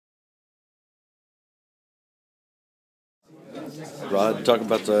Rod, talk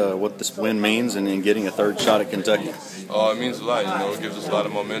about what this win means and getting a third shot at Kentucky. Oh, it means a lot. It gives us a lot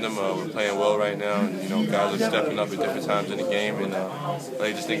of momentum. We're playing well right now, and guys are stepping up at different times in the game, and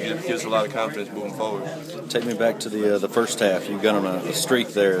I just think it gives us a lot of confidence moving forward. Take me back to the first half. You got on a streak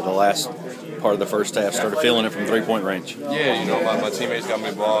there. The last part of the first half, started feeling it from 3-point range. Yeah, my teammates got me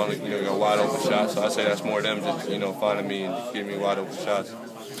the ball and got wide open shots. So I say that's more them just finding me and giving me wide open shots.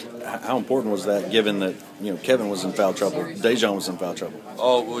 How important was that, given that Kevin was in foul trouble, Dejon was in foul trouble?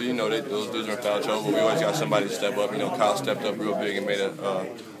 Oh well, those dudes are in foul trouble. We always got somebody to step up. Kyle stepped up real big and made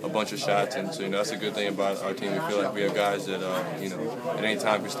a bunch of shots, and so that's a good thing about our team. We feel like we have guys that at any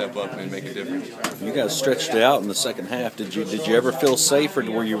time can step up and make a difference. You guys stretched it out in the second half. Did you ever feel safe, or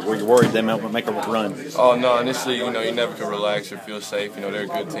were you worried they might make a run? Oh no, initially you never can relax or feel safe. They're a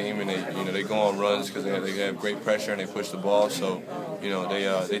good team, and they go on runs because they have great pressure and they push the ball. So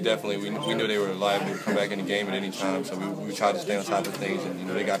they definitely we knew they were liable to come back in the game at any time. So we tried to stay on top of things, and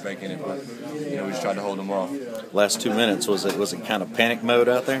they got back in it, but we just tried to hold them off. Last 2 minutes, was it kind of panic mode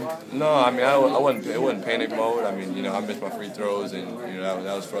out there? No, I mean I wasn't. It wasn't panic mode. I mean I missed my free throws, and that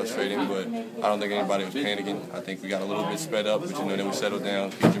was frustrating. But I don't think anybody was panicking. I think we got a little bit sped up, but then we settled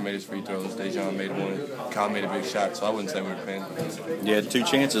down. Kedren made his free throws. Dejon made one. Kyle made a big shot. So I wouldn't say we were panicking. You had 2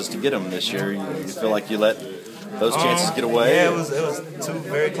 chances to get them this year. You feel like you let those chances get away? Yeah, it was 2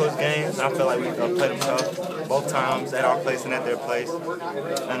 very close games. I feel like we played them tough both times, at our place and at their place.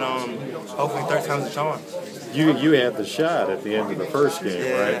 And hopefully third time's a charm. You had the shot at the end of the first game,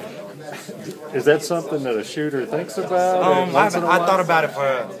 right? Is that something that a shooter thinks about? I thought about it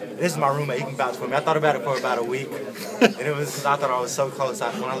this is my roommate, he can vouch for me. I thought about it for about a week, and it was because I thought I was so close.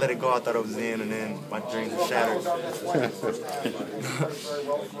 When I let it go, I thought it was in, and then my dreams were shattered.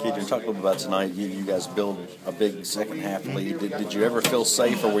 Kedren, talk a little about tonight. You guys build a big second half lead. Did you ever feel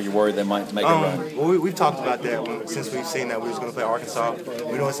safe, or were you worried they might make a run? Well, we've talked about that since we've seen that we was going to play Arkansas.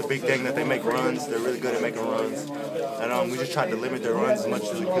 We know it's a big thing that they make runs. They're really good at making runs, and we just tried to limit their runs as much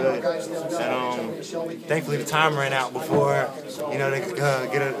as we could. And thankfully, the time ran out before they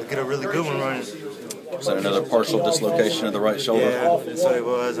could get a really good one running. Was that another partial dislocation of the right shoulder? Yeah, that's what it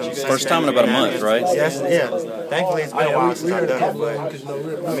was. First time in about a month, right? Yes, yeah. Thankfully, it's been a while since I've done it, but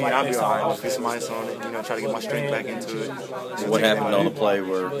I mean, I'll be all right. Just get some ice on it, try to get my strength back into it. What happened on the play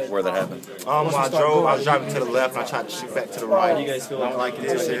where that happened? I was driving to the left, and I tried to shoot back to the right. I'm like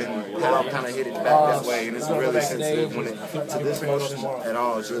this, and I kind of hit it back that way, and it's really sensitive. When to this motion at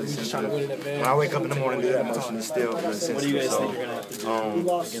all, it's really sensitive. When I wake up in the morning and do that motion, it's still really sensitive.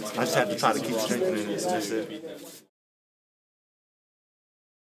 So I just have to try to keep strengthening it. That's it.